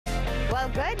Well,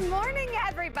 good morning,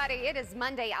 everybody. It is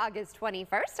Monday, August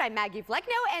 21st. I'm Maggie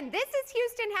Flecknoe, and this is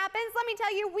Houston Happens. Let me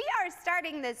tell you, we are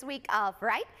starting this week off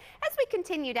right as we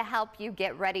continue to help you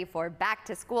get ready for back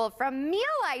to school, from meal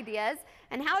ideas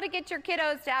and how to get your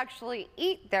kiddos to actually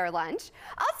eat their lunch.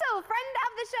 Also, friend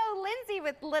of the show, Lindsay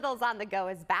with Littles on the Go,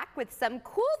 is back with some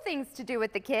cool things to do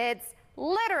with the kids.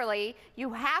 Literally,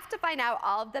 you have to find out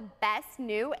all of the best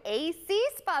new AC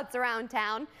spots around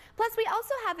town. Plus, we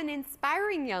also have an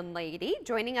inspiring young lady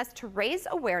joining us to raise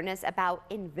awareness about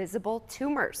invisible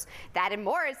tumors. That and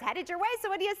more is headed your way, so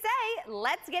what do you say?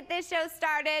 Let's get this show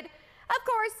started. Of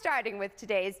course, starting with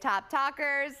today's top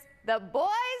talkers. The boys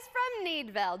from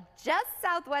Needville, just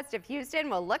southwest of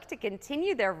Houston, will look to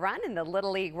continue their run in the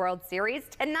Little League World Series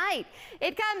tonight.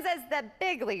 It comes as the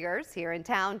big leaguers here in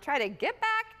town try to get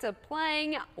back to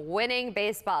playing winning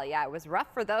baseball. Yeah, it was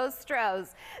rough for those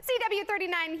Stros.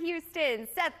 CW39 Houston,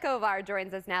 Seth Kovar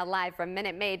joins us now live from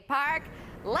Minute Maid Park.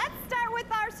 Let's start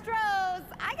with our Stros.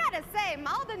 I gotta say,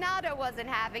 Maldonado wasn't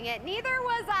having it. Neither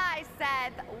was I,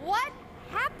 Seth. What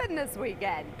happened this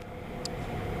weekend?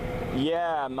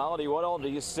 Yeah, Melody, what all do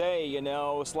you say? You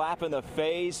know, slap in the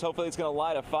face. Hopefully it's going to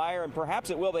light a fire, and perhaps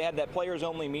it will. They had that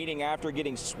players-only meeting after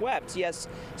getting swept. Yes,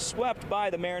 swept by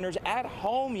the Mariners at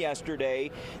home yesterday.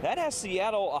 That has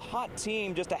Seattle, a hot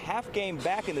team, just a half game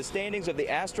back in the standings of the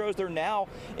Astros. They're now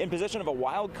in position of a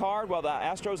wild card, while the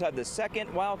Astros had the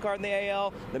second wild card in the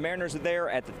AL. The Mariners are there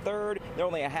at the third. They're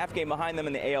only a half game behind them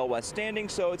in the AL West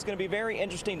standings, so it's going to be very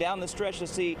interesting down the stretch to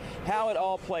see how it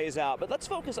all plays out. But let's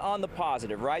focus on the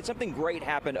positive, right? Something great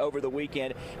happened over the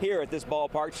weekend here at this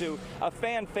ballpark to a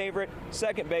fan favorite,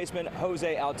 second baseman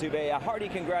Jose Altuve. A hearty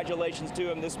congratulations to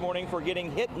him this morning for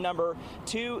getting hit number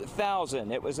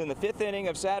 2,000. It was in the fifth inning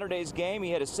of Saturday's game. He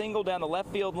hit a single down the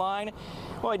left field line.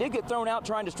 Well, he did get thrown out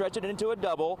trying to stretch it into a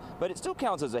double, but it still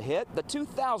counts as a hit, the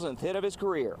 2,000th hit of his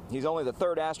career. He's only the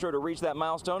third Astro to reach that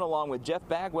milestone, along with Jeff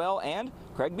Bagwell and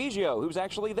Craig Biggio, who's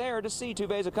actually there to see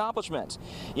Tuve's accomplishment.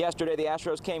 Yesterday, the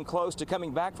Astros came close to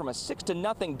coming back from a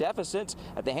 6-0 deficit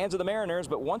at the hands of the Mariners,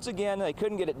 but once again, they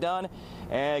couldn't get it done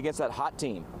against that hot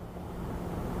team.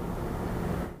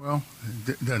 Well,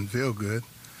 it doesn't feel good,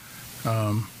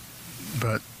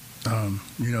 but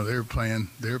you know, they were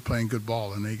playing good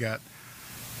ball, and they got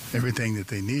everything that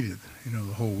they needed, you know,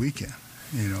 the whole weekend.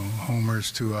 You know,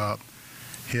 homers, 2 out,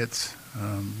 hits,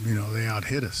 you know, they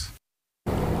out-hit us.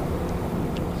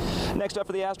 Next up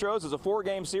for the Astros is a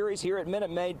 4-game series here at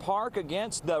Minute Maid Park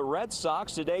against the Red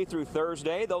Sox today through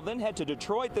Thursday. They'll then head to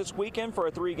Detroit this weekend for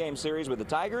a 3-game series with the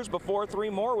Tigers before 3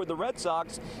 more with the Red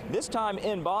Sox, this time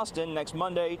in Boston next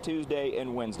Monday, Tuesday,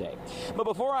 and Wednesday. But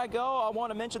before I go, I want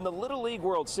to mention the Little League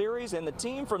World Series and the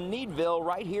team from Needville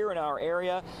right here in our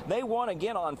area. They won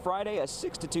again on Friday, a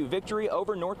 6-2 victory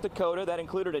over North Dakota. That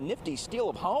included a nifty steal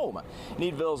of home.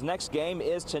 Needville's next game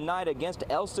is tonight against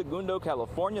El Segundo,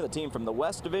 California, the team from the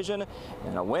West Division.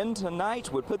 And a win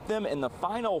tonight would put them in the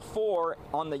Final Four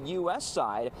on the U.S.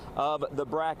 side of the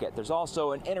bracket. There's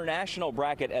also an international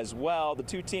bracket as well. The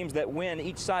two teams that win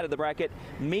each side of the bracket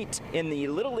meet in the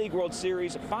Little League World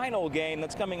Series final game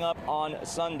that's coming up on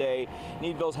Sunday.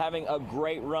 Needville's having a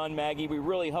great run, Maggie. We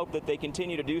really hope that they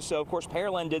continue to do so. Of course,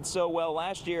 Pearland did so well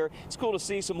last year. It's cool to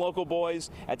see some local boys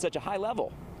at such a high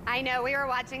level. I know, we were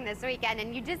watching this weekend,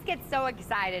 and you just get so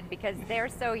excited because they're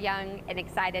so young and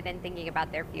excited and thinking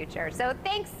about their future. So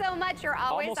thanks so much. You're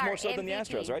always almost our more so MVP. than the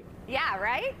Astros, right? Yeah,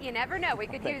 right? You never know. We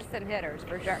could use some hitters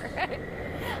for sure.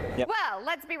 Yep. Well,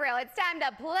 let's be real. It's time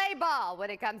to play ball when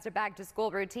it comes to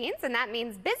back-to-school routines, and that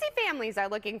means busy families are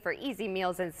looking for easy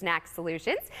meals and snack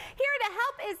solutions. Here to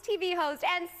help is TV host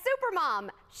and supermom,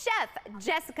 Chef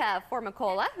Jessica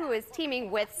Formicola, who is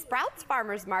teaming with Sprouts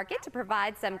Farmers Market to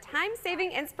provide some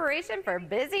time-saving inspiration for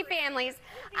busy families.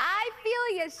 I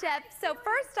feel you, Chef. So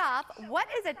first off, what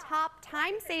is a top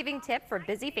time-saving tip for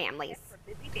busy families?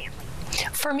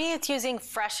 For me, it's using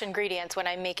fresh ingredients when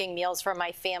I'm making meals for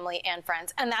my family and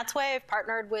friends, and that's why I've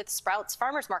partnered with Sprouts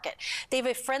Farmers Market. They have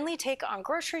a friendly take on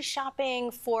grocery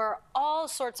shopping for all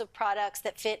sorts of products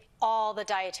that fit all the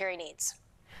dietary needs.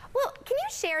 Well, can you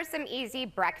share some easy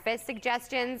breakfast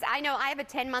suggestions? I know I have a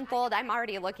 10-month-old. I'm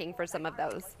already looking for some of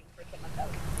those.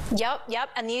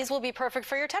 Yep, and these will be perfect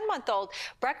for your 10-month-old.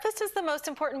 Breakfast is the most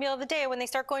important meal of the day. When they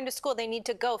start going to school, they need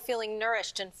to go feeling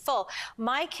nourished and full.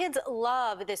 My kids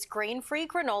love this grain-free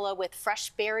granola with fresh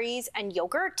berries and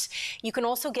yogurt. You can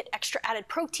also get extra added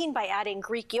protein by adding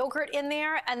Greek yogurt in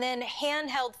there. And then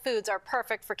handheld foods are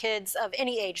perfect for kids of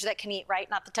any age that can eat, right?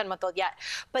 Not the 10-month-old yet.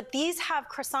 But these have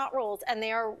croissant rolls, and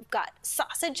they are got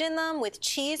sausage in them with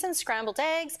cheese and scrambled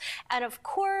eggs. And of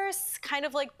course, kind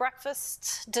of like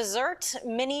breakfast dessert,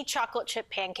 mini chocolate chip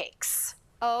pancakes.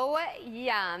 Oh,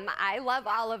 yum. I love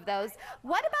all of those.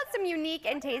 What about some unique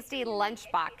and tasty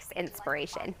lunchbox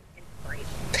inspiration?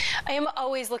 I am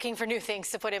always looking for new things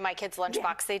to put in my kids'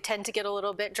 lunchbox. They tend to get a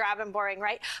little bit drab and boring,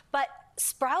 right? But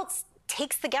Sprouts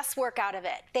takes the guesswork out of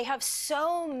it. They have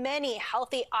so many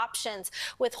healthy options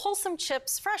with wholesome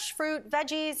chips, fresh fruit,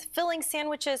 veggies, filling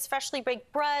sandwiches, freshly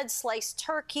baked bread, sliced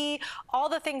turkey, all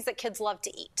the things that kids love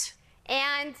to eat.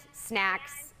 And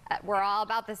snacks. We're all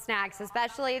about the snacks,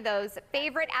 especially those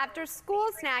favorite after-school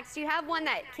snacks. Do you have one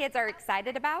that kids are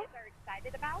excited about?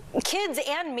 Kids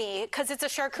and me, because it's a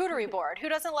charcuterie board. Who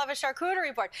doesn't love a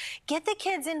charcuterie board? Get the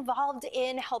kids involved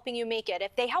in helping you make it.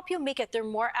 If they help you make it, they're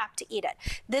more apt to eat it.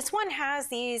 This one has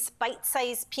these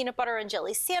bite-sized peanut butter and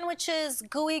jelly sandwiches,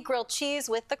 gooey grilled cheese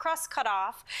with the crust cut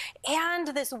off, and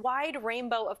this wide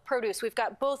rainbow of produce. We've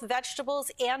got both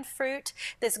vegetables and fruit.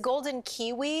 This golden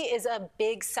kiwi is a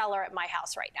big seller at my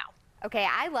house right now. Okay,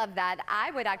 I love that. I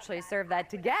would actually serve that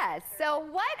to guests. So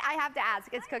what I have to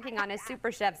ask is cooking on a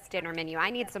super chef's dinner menu.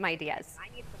 I need some ideas.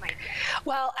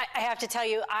 Well, I have to tell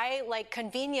you, I like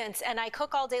convenience and I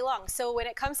cook all day long. So when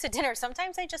it comes to dinner,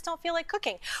 sometimes I just don't feel like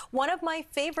cooking. One of my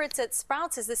favorites at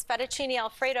Sprouts is this fettuccine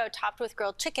Alfredo topped with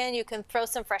grilled chicken. You can throw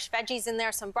some fresh veggies in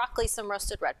there, some broccoli, some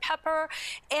roasted red pepper.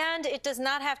 And it does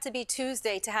not have to be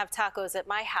Tuesday to have tacos at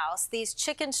my house. These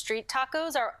chicken street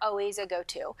tacos are always a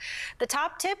go-to. The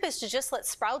top tip is to just let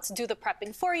Sprouts do the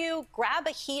prepping for you. Grab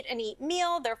a heat and eat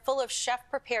meal. They're full of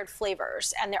chef-prepared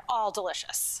flavors, and they're all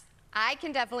delicious. I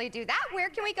can definitely do that. Where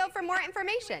can we go for more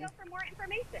information?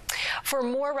 For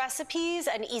more recipes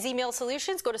and easy meal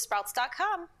solutions, go to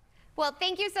sprouts.com. Well,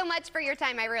 thank you so much for your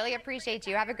time. I really appreciate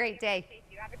you. Have a great day.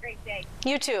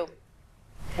 You too.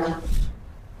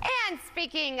 And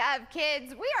speaking of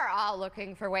kids, we are all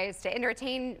looking for ways to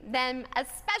entertain them,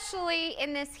 especially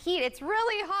in this heat. It's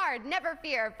really hard. Never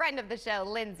fear. Friend of the show,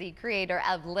 Lindsay, creator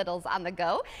of Littles on the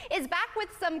Go, is back with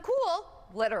some cool,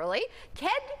 literally,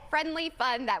 kid-friendly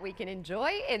fun that we can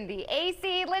enjoy in the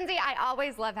AC. Lindsay, I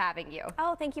always love having you.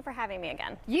 Oh, thank you for having me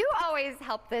again. You always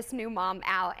help this new mom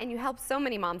out, and you help so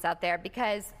many moms out there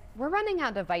because we're running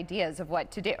out of ideas of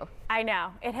what to do. I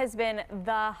know. It has been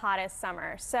the hottest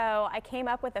summer. So I came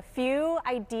up with a few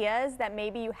ideas that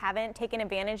maybe you haven't taken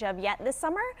advantage of yet this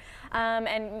summer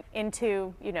and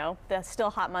into, you know, the still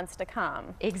hot months to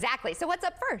come. Exactly. So what's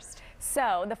up first?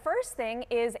 So the first thing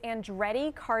is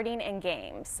Andretti Karting and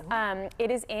Games.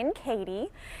 It is in Katy,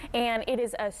 and it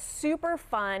is a super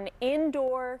fun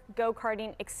indoor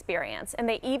go-karting experience. And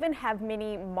they even have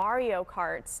mini Mario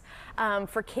Karts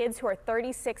for kids who are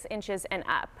 36 inches and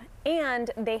up. And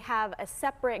they have a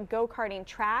separate go-karting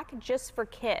track just for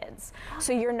kids.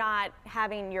 So you're not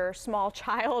having your small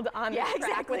child on the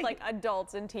track with like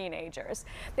adults and teenagers.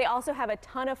 They also have a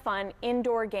ton of fun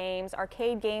indoor games,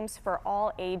 arcade games for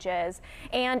all ages,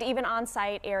 and even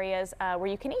on-site areas where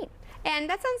you can eat. And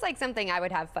that sounds like something I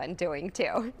would have fun doing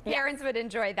too. Yes. Parents would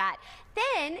enjoy that.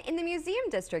 Then in the museum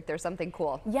district, there's something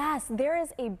cool. Yes, there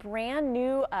is a brand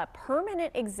new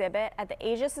permanent exhibit at the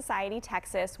Asia Society,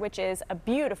 Texas, which is a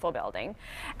beautiful building.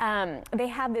 They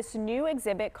have this new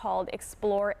exhibit called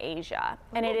Explore Asia,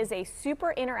 and it is a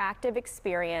super interactive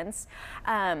experience.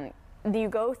 You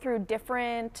go through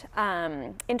different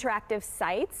interactive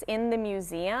sites in the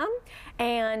museum,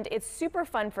 and it's super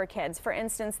fun for kids. For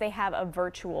instance, they have a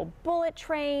virtual bullet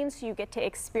train, so you get to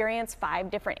experience 5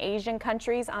 different Asian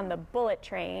countries on the bullet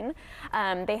train.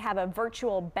 They have a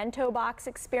virtual bento box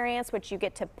experience, which you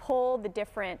get to pull the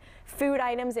different food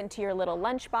items into your little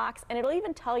lunchbox, and it'll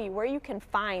even tell you where you can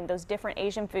find those different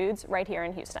Asian foods right here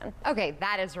in Houston. Okay,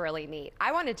 that is really neat.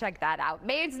 I want to check that out.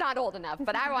 Maybe it's not old enough,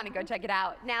 but I want to go check it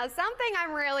out. Now, something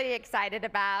I'm really excited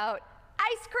about,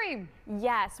 ice cream.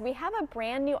 Yes, we have a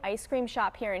brand new ice cream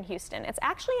shop here in Houston. It's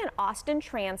actually an Austin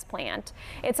transplant.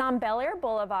 It's on Bel Air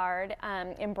Boulevard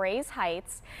in Braes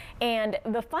Heights. And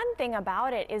the fun thing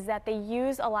about it is that they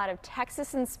use a lot of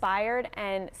Texas-inspired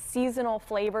and seasonal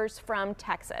flavors from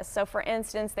Texas. So for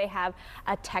instance, they have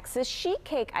a Texas sheet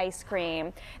cake ice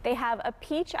cream. They have a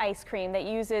peach ice cream that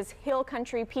uses Hill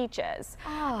Country peaches.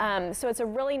 So it's a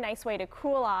really nice way to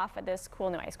cool off at this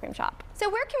cool new ice cream shop. So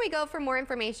where can we go for more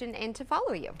information and to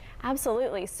follow you?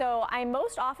 Absolutely. So I'm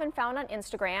most often found on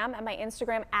Instagram, at my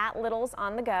Instagram at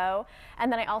LittlesOnTheGo,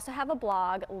 and then I also have a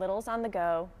blog,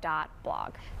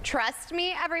 littlesonthego.blog. Trust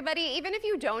me, everybody, even if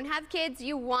you don't have kids,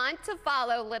 you want to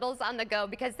follow Littles on the Go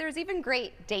because there's even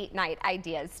great date night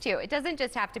ideas too. It doesn't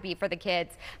just have to be for the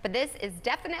kids, but this is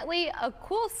definitely a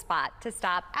cool spot to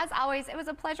stop. As always, it was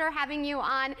a pleasure having you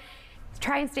on.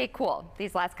 Try and stay cool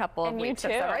these last couple of weeks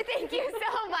of summer. Thank you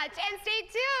so much. And stay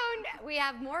tuned. We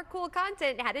have more cool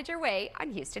content headed your way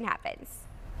on Houston Happens.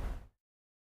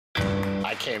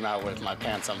 I came out with my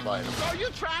pants unbuttoned. So you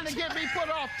trying to get me put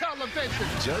off television?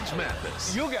 Judge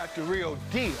Mathis. You got the real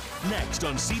deal. Next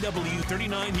on CW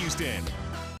 39 Houston.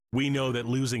 We know that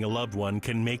losing a loved one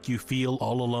can make you feel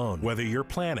all alone. Whether you're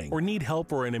planning or need help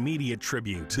for an immediate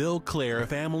tribute, Bill Clare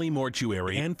Family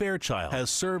Mortuary and Fairchild has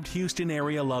served Houston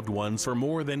area loved ones for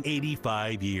more than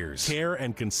 85 years. Care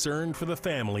and concern for the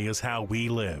family is how we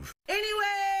live.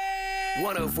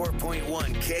 104.1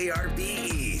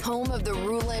 KRBE. Home of the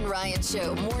Rule and Riot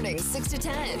Show, mornings 6 to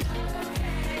 10.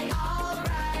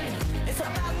 It's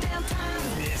about damn time.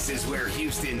 This is where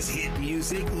Houston's hit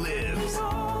music lives.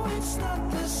 It's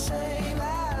not the same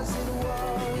as it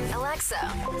was. Alexa,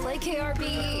 play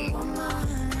KRBE.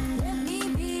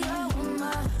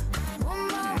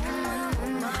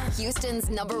 Houston's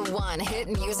 #1 hit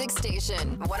music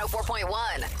station,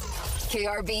 104.1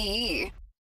 KRBE.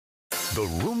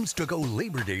 The Rooms to Go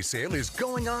Labor Day sale is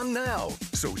going on now,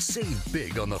 so save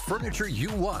big on the furniture you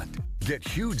want. Get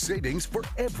huge savings for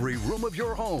every room of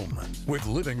your home, with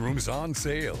living rooms on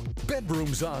sale,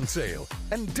 bedrooms on sale,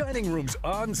 and dining rooms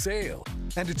on sale.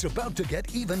 And it's about to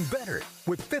get even better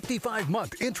with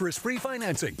 55-month interest-free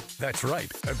financing. That's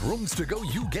right, at Rooms to Go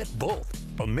you get both.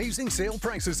 Amazing sale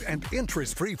prices and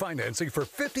interest-free financing for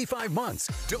 55 months.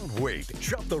 Don't wait.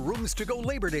 Shop the Rooms to Go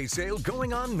Labor Day sale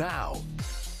going on now.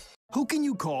 Who can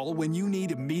you call when you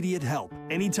need immediate help,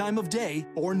 any time of day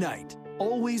or night?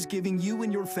 Always giving you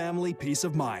and your family peace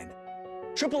of mind.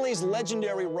 AAA's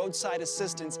legendary roadside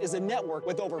assistance is a network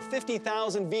with over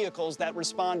 50,000 vehicles that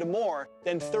respond to more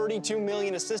than 32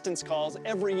 million assistance calls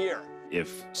every year.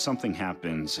 If something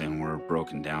happens and we're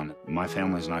broken down, my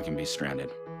family's not going to be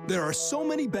stranded. There are so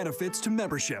many benefits to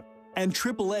membership, and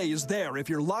AAA is there if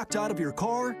you're locked out of your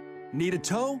car, need a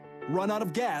tow, run out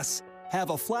of gas, have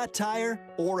a flat tire,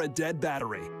 or a dead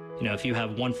battery. You know, if you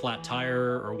have one flat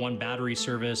tire or one battery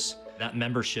service, that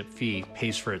membership fee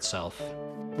pays for itself.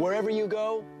 Wherever you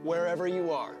go, wherever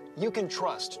you are, you can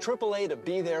trust AAA to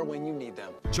be there when you need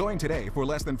them. Join today for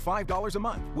less than $5 a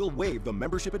month. We'll waive the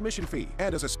membership admission fee.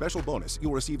 And as a special bonus,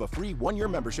 you'll receive a free 1-year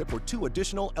membership for 2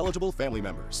 additional eligible family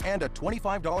members and a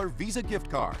 $25 Visa gift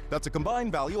card. That's a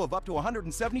combined value of up to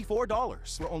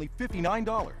 $174 for only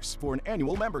 $59 for an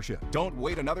annual membership. Don't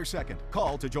wait another second.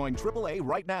 Call to join AAA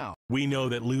right now. We know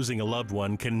that losing a loved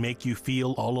one can make you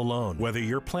feel all alone. Whether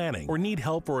you're planning or need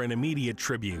help for an immediate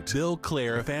tribute, Bill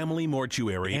Clare Family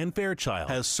Mortuary and Fairchild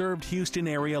has served Houston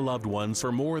area loved ones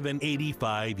for more than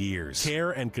 85 years.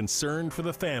 Care and concern for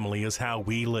the family is how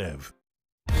we live.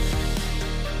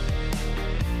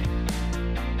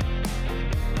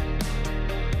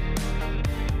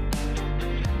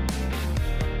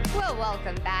 Well,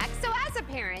 welcome back. So as a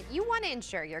parent, you want to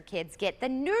ensure your kids get the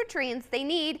nutrients they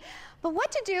need, but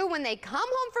what to do when they come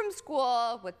home from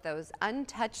school with those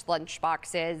untouched lunch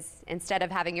boxes instead of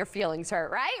having your feelings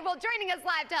hurt, right? Well, joining us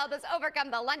live to help us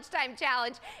overcome the lunchtime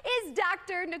challenge is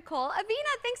Dr. Nicole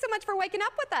Avina. Thanks so much for waking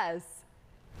up with us.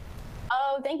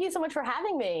 Oh, thank you so much for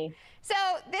having me. So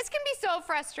this can be so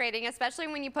frustrating, especially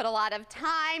when you put a lot of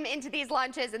time into these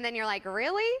lunches and then you're like,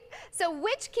 really? So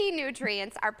which key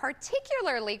nutrients are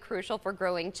particularly crucial for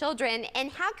growing children,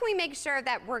 and how can we make sure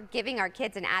that we're giving our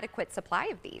kids an adequate supply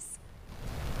of these?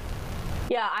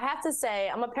 Yeah, I have to say,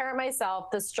 I'm a parent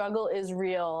myself. The struggle is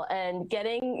real, and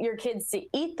getting your kids to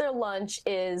eat their lunch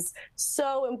is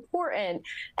so important.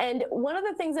 And one of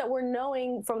the things that we're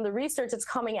knowing from the research that's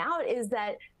coming out is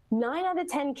that 9 out of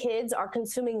 10 kids are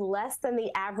consuming less than the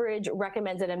average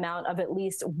recommended amount of at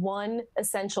least one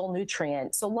essential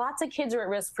nutrient. So lots of kids are at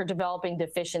risk for developing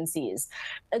deficiencies.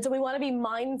 And so we want to be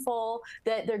mindful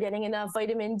that they're getting enough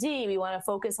vitamin D. We want to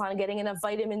focus on getting enough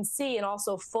vitamin C and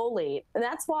also folate. And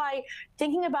that's why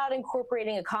thinking about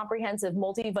incorporating a comprehensive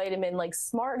multivitamin like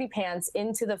Smarty Pants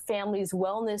into the family's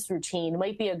wellness routine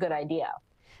might be a good idea.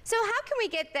 So how can we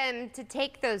get them to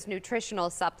take those nutritional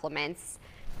supplements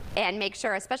and make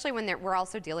sure, especially when we're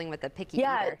also dealing with a picky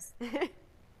eater?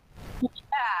 Yeah,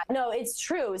 no, it's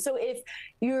true. So if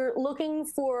you're looking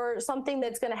for something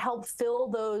that's going to help fill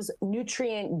those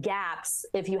nutrient gaps,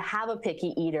 if you have a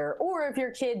picky eater, or if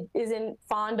your kid isn't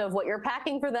fond of what you're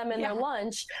packing for them in their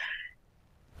lunch,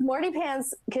 Smarty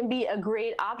Pants can be a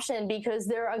great option because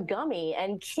they're a gummy,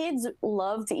 and kids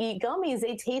love to eat gummies.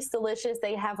 They taste delicious.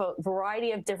 They have a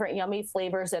variety of different yummy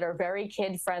flavors that are very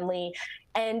kid-friendly.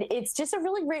 And it's just a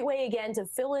really great way, again, to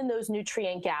fill in those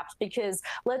nutrient gaps because,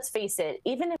 let's face it,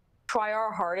 even if we try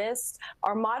our hardest,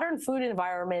 our modern food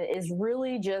environment is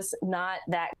really just not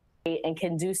that and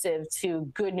conducive to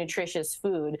good nutritious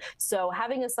food. So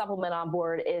having a supplement on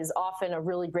board is often a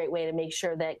really great way to make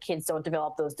sure that kids don't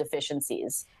develop those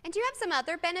deficiencies. And do you have some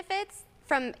other benefits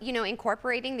from, you know,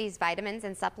 incorporating these vitamins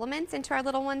and supplements into our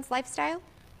little ones' lifestyle?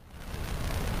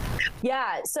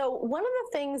 Yeah, so one of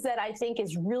the things that I think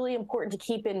is really important to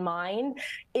keep in mind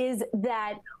is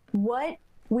that what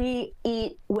we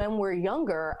eat when we're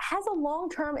younger has a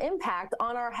long-term impact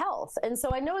on our health. And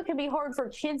so I know it can be hard for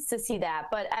kids to see that,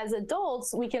 but as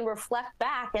adults, we can reflect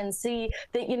back and see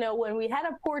that, you know, when we had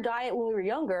a poor diet when we were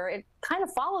younger, it kind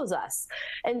of follows us.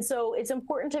 And so it's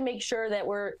important to make sure that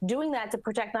we're doing that to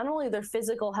protect not only their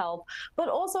physical health, but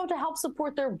also to help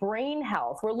support their brain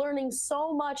health. We're learning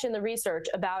so much in the research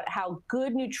about how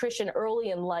good nutrition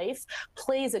early in life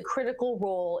plays a critical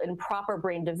role in proper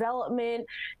brain development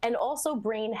and also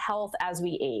brain health as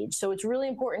we age. So it's really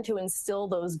important to instill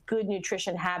those good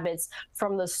nutrition habits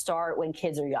from the start when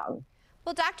kids are young.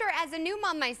 Well, doctor, as a new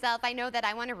mom myself, I know that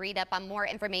I want to read up on more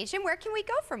information. Where can we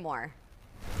go for more?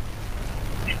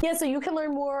 Yeah, so you can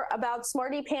learn more about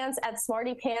Smarty Pants at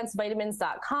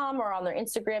smartypantsvitamins.com or on their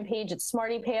Instagram page at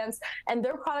Smarty Pants. And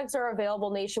their products are available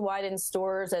nationwide in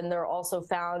stores, and they're also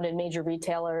found in major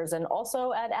retailers and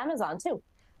also at Amazon too.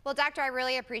 Well, doctor, I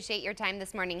really appreciate your time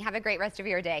this morning. Have a great rest of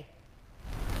your day.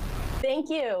 Thank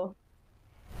you.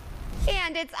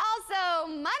 And it's also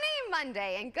Money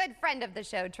Monday, and good friend of the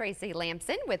show, Tracy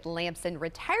Lampson with Lampson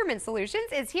Retirement Solutions,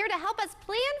 is here to help us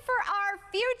plan for our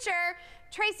future.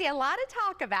 Tracy, a lot to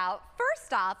talk about.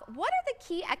 First off, what are the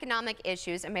key economic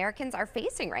issues Americans are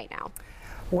facing right now?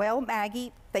 Well,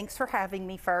 Maggie, thanks for having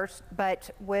me first,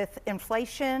 but with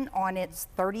inflation on its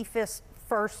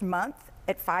 31st month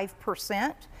at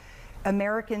 5%,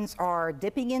 Americans are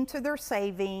dipping into their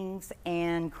savings,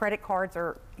 and credit cards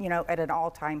are, you know, at an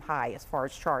all-time high as far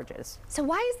as charges. So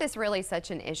why is this really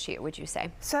such an issue, would you say?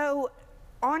 So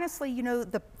honestly, you know,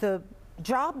 the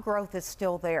job growth is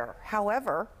still there.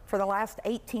 However, for the last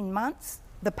 18 months,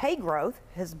 the pay growth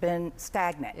has been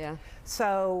stagnant. Yeah.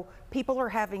 So people are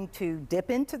having to dip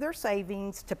into their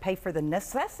savings to pay for the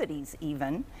necessities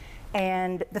even,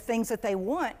 and the things that they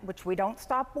want, which we don't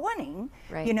stop wanting,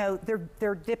 right. You know,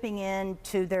 they're dipping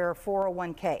into their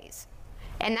 401ks.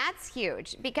 And that's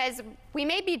huge, because we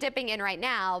may be dipping in right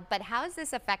now, but how is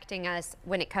this affecting us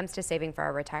when it comes to saving for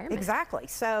our retirement? Exactly.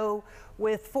 So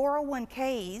with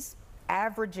 401ks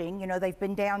averaging, you know, they've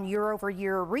been down year over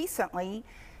year recently,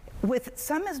 with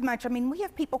some as much, I mean, we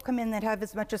have people come in that have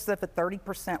as much as a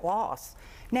 30% loss.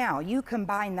 Now, you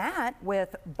combine that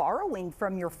with borrowing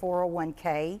from your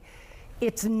 401k,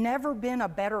 it's never been a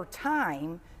better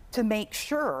time to make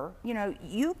sure, you know,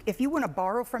 if you want to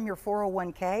borrow from your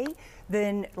 401k,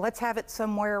 then let's have it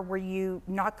somewhere where you're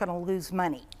not going to lose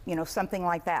money, you know, something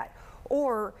like that.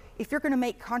 Or if you're going to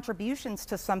make contributions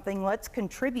to something, let's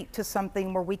contribute to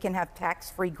something where we can have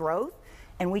tax-free growth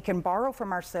and we can borrow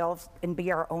from ourselves and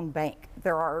be our own bank.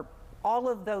 There are all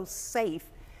of those safe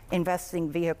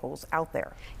investing vehicles out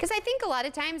there. Because I think a lot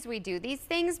of times we do these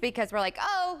things because we're like,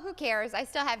 oh, who cares? I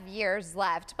still have years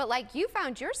left. But like, you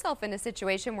found yourself in a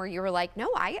situation where you were like, no,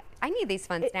 I need these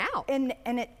funds now. And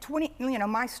at 20, you know,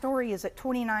 my story is at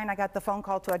 29, I got the phone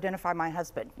call to identify my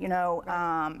husband, you know,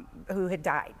 who had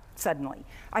died suddenly.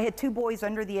 I had 2 boys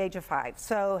under the age of 5.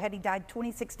 So had he died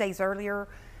 26 days earlier,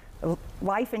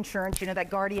 life insurance, you know,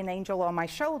 that guardian angel on my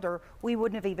shoulder, we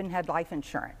wouldn't have even had life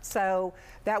insurance. So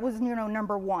that was, you know,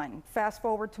 number one. Fast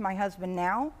forward to my husband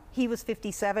now. He was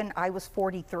 57, I was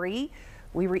 43.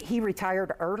 He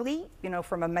retired early, you know,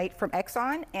 from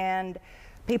Exxon, and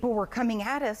people were coming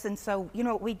at us. And so, you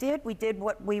know what we did? We did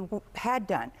what we had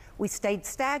done. We stayed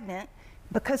stagnant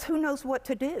because who knows what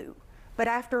to do. But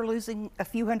after losing a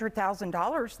few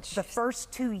 $100,000 the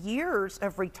first 2 years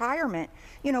of retirement,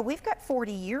 you know, we've got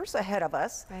 40 years ahead of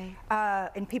us, right.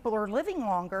 And people are living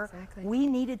longer. Exactly. We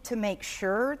needed to make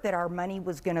sure that our money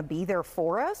was going to be there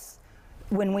for us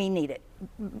when we need it.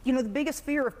 You know, the biggest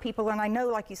fear of people, and I know,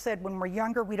 like you said, when we're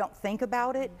younger, we don't think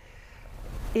about it.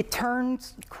 It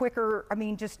turns quicker. I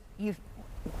mean, just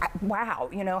wow,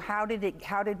 you know, how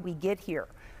did we get here?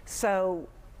 So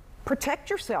protect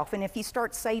yourself, and if you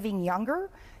start saving younger,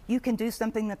 you can do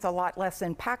something that's a lot less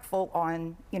impactful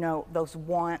on, you know, those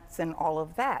wants and all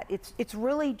of that. It's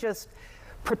really just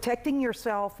protecting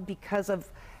yourself because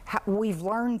of how we've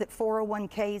learned that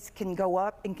 401ks can go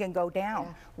up and can go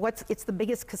down. Yeah. It's the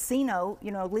biggest casino,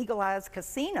 you know, legalized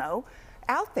casino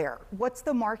out there. What's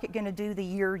the market going to do the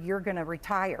year you're going to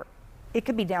retire? it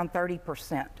could be down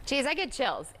 30%. Geez, I get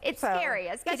chills. It's scary,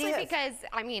 especially because,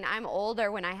 I mean, I'm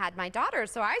older when I had my daughter,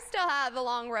 so I still have a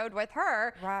long road with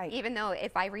her, even though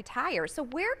if I retire. So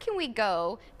where can we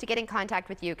go to get in contact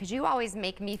with you? Because you always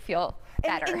make me feel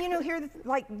better. And you know, here,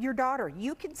 like your daughter,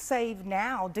 you can save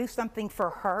now, do something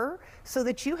for her so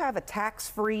that you have a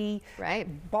tax-free,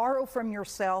 borrow from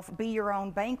yourself, be your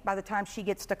own bank by the time she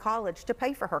gets to college to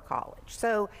pay for her college.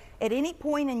 So at any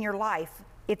point in your life,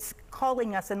 it's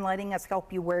calling us and letting us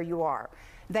help you where you are.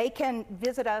 They can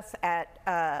visit us at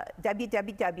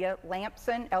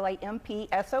www.lampson,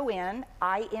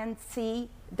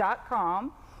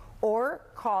 LAMPSONINC.com, or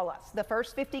call us. The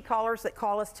first 50 callers that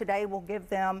call us today will give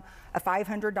them a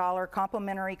 $500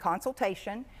 complimentary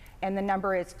consultation, and the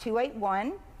number is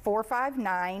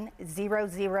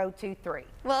 281-459-0023.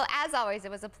 Well, as always,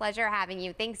 it was a pleasure having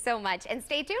you. Thanks so much. And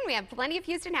stay tuned. We have plenty of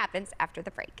Houston Happens after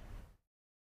the break.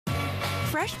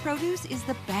 Fresh produce is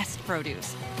the best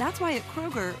produce. That's why at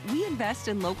Kroger, we invest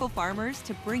in local farmers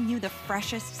to bring you the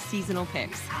freshest seasonal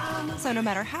picks. So no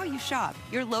matter how you shop,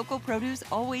 your local produce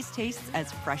always tastes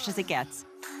as fresh as it gets.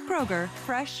 Kroger,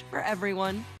 fresh for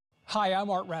everyone. Hi, I'm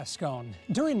Art Rascone.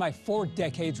 During my 4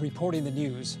 decades reporting the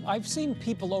news, I've seen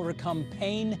people overcome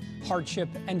pain, hardship,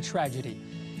 and tragedy.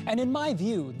 And in my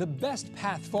view, the best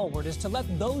path forward is to let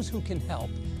those who can help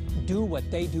do what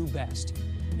they do best.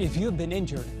 If you've been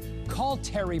injured, call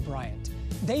Terry Bryant.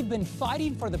 They've been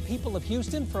fighting for the people of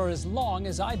Houston for as long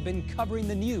as I've been covering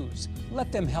the news.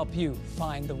 Let them help you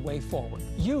find the way forward.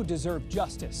 You deserve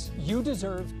justice. You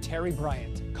deserve Terry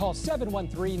Bryant. Call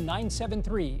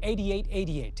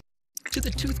 713-973-8888. To the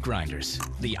tooth grinders,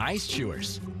 the ice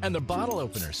chewers, and the bottle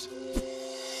openers,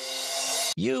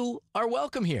 you are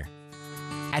welcome here.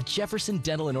 At Jefferson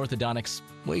Dental and Orthodontics,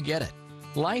 we get it.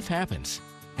 Life happens,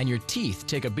 and your teeth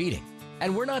take a beating.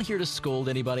 And we're not here to scold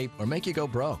anybody or make you go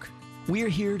broke. We're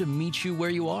here to meet you where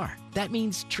you are. That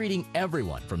means treating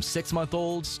everyone from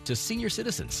 6-month-olds to senior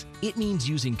citizens. It means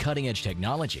using cutting-edge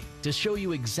technology to show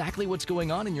you exactly what's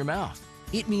going on in your mouth.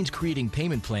 It means creating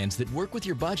payment plans that work with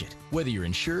your budget, whether you're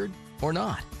insured or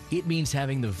not. It means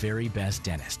having the very best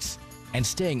dentists and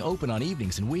staying open on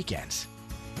evenings and weekends.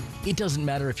 It doesn't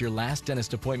matter if your last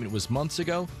dentist appointment was months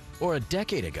ago or a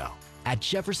decade ago. At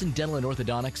Jefferson Dental and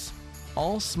Orthodontics,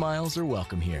 all smiles are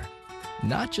welcome here,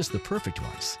 not just the perfect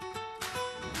ones.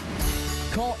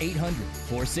 Call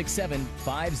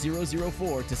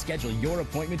 800-467-5004 to schedule your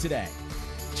appointment today.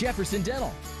 Jefferson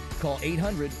Dental. Call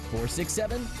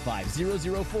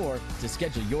 800-467-5004 to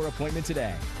schedule your appointment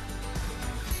today.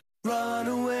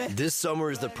 This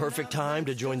summer is the perfect time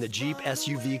to join the Jeep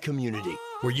SUV community,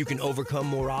 where you can overcome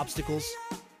more obstacles,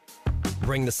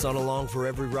 bring the sun along for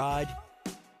every ride,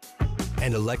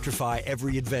 and electrify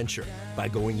every adventure by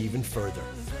going even further.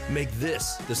 Make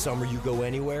this the summer you go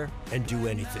anywhere and do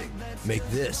anything. Make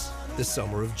this the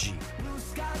summer of Jeep.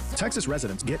 Texas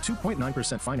residents get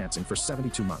 2.9% financing for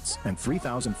 72 months and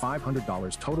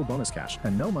 $3,500 total bonus cash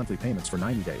and no monthly payments for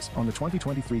 90 days on the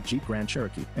 2023 Jeep Grand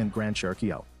Cherokee and Grand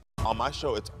Cherokee L. On my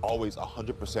show, it's always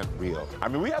 100% real. I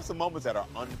mean, we have some moments that are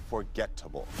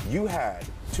unforgettable. You had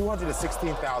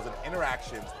 216,000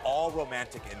 interactions, all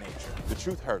romantic in nature. The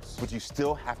truth hurts, but you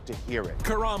still have to hear it.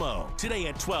 Karamo, today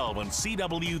at 12 on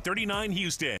CW39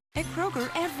 Houston. At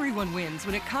Kroger, everyone wins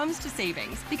when it comes to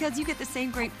savings because you get the same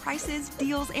great prices,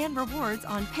 deals, and rewards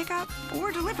on pickup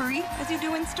or delivery as you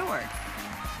do in store.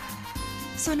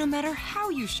 So no matter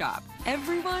how you shop,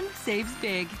 everyone saves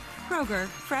big. Kroger,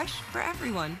 fresh for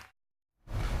everyone.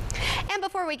 And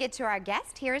before we get to our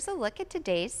guest, here's a look at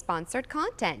today's sponsored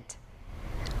content.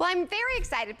 Well, I'm very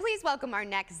excited. Please welcome our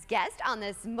next guest on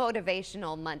this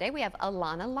Motivational Monday. We have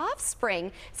Alana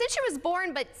Lofspring. Since she was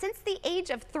born, but since the age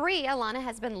of 3, Alana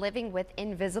has been living with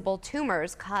invisible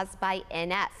tumors caused by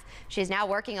NF. She's now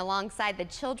working alongside the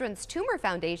Children's Tumor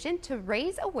Foundation to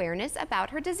raise awareness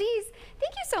about her disease.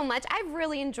 Thank you so much. I've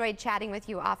really enjoyed chatting with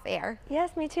you off air.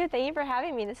 Yes, me too. Thank you for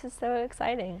having me. This is so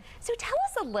exciting. So tell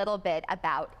us a little bit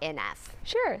about NF.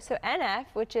 Sure. So NF,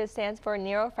 which stands for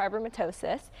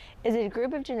neurofibromatosis, is a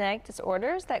group of genetic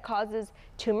disorders that causes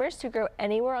tumors to grow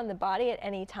anywhere on the body at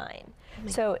any time.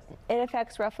 So it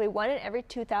affects roughly 1 in every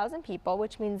 2,000 people,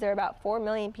 which means there are about 4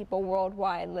 million people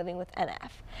worldwide living with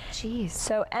NF. Jeez.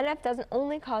 So NF doesn't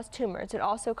only cause tumors, it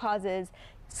also causes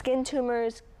skin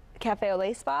tumors, cafe au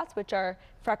lait spots, which are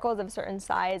freckles of a certain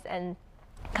size and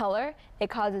color, It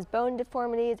causes bone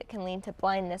deformities. It can lead to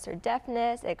blindness or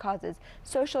deafness. It causes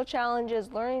social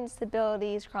challenges, learning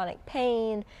disabilities, chronic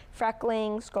pain,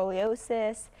 freckling,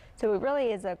 scoliosis. So it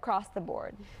really is across the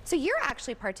board. So you're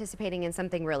actually participating in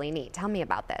something really neat. Tell me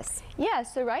about this. Yeah,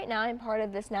 so right now I'm part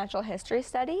of this natural history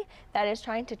study that is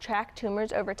trying to track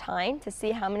tumors over time to see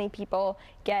how many people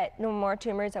get more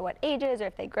tumors at what ages, or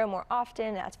if they grow more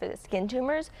often. That's for the skin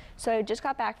tumors. So I just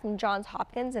got back from Johns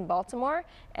Hopkins in Baltimore,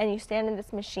 and you stand in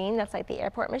this machine that's like the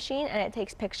airport machine, and it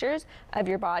takes pictures of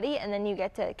your body, and then you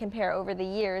get to compare over the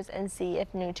years and see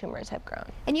if new tumors have grown.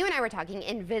 And you and I were talking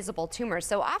invisible tumors.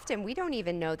 So often we don't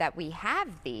even know that we have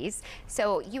these.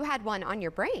 So you had one on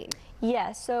your brain.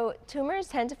 Yeah, so tumors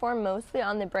tend to form mostly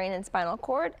on the brain and spinal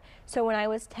cord. So when I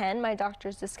was 10, my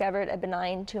doctors discovered a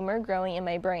benign tumor growing in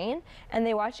my brain, and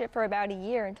they watched it for about a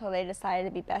year until they decided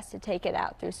it'd be best to take it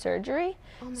out through surgery.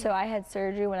 So I had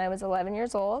surgery when I was 11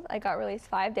 years old. I got released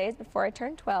 5 days before I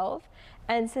turned 12.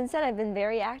 And since then, I've been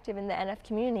very active in the NF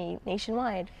community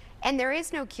nationwide. And there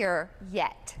is no cure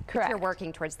yet. Correct. You're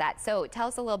working towards that. So tell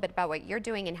us a little bit about what you're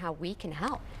doing and how we can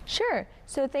help. Sure.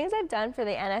 So things I've done for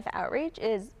the NF outreach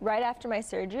is right after my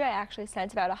surgery, I actually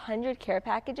sent about 100 care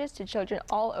packages to children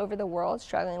all over the world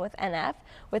struggling with NF,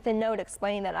 with a note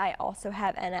explaining that I also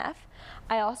have NF.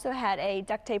 I also had a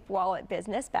duct tape wallet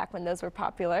business back when those were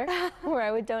popular, where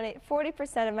I would donate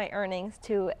 40% of my earnings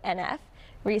to NF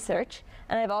research.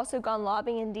 And I've also gone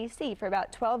lobbying in DC. For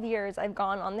about 12 years, I've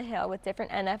gone on the Hill with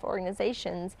different NF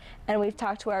organizations, and we've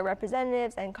talked to our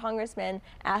representatives and congressmen,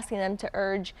 asking them to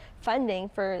urge funding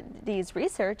for these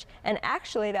research. And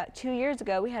actually, about 2 years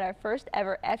ago, we had our first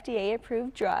ever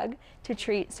FDA-approved drug to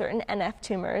treat certain NF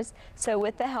tumors. So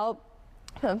with the help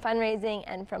from fundraising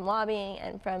and from lobbying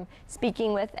and from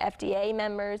speaking with FDA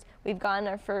members, we've gotten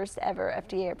our first ever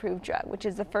FDA-approved drug, which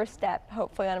is the first step,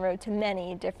 hopefully, on the road to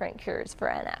many different cures for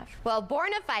NF. Well,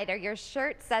 Born a Fighter, your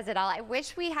shirt says it all. I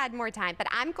wish we had more time, but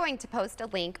I'm going to post a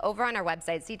link over on our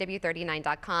website,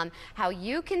 cw39.com, how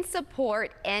you can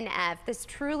support NF. This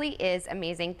truly is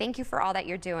amazing. Thank you for all that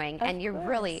you're doing, and you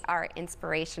really are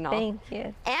inspirational. Thank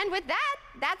you. And with that,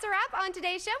 that's a wrap on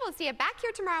today's show. We'll see you back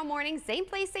here tomorrow morning, same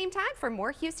place, same time, for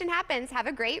more Houston Happens. Have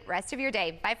a great rest of your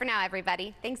day. Bye for now,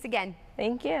 everybody. Thanks again.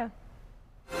 Thank you.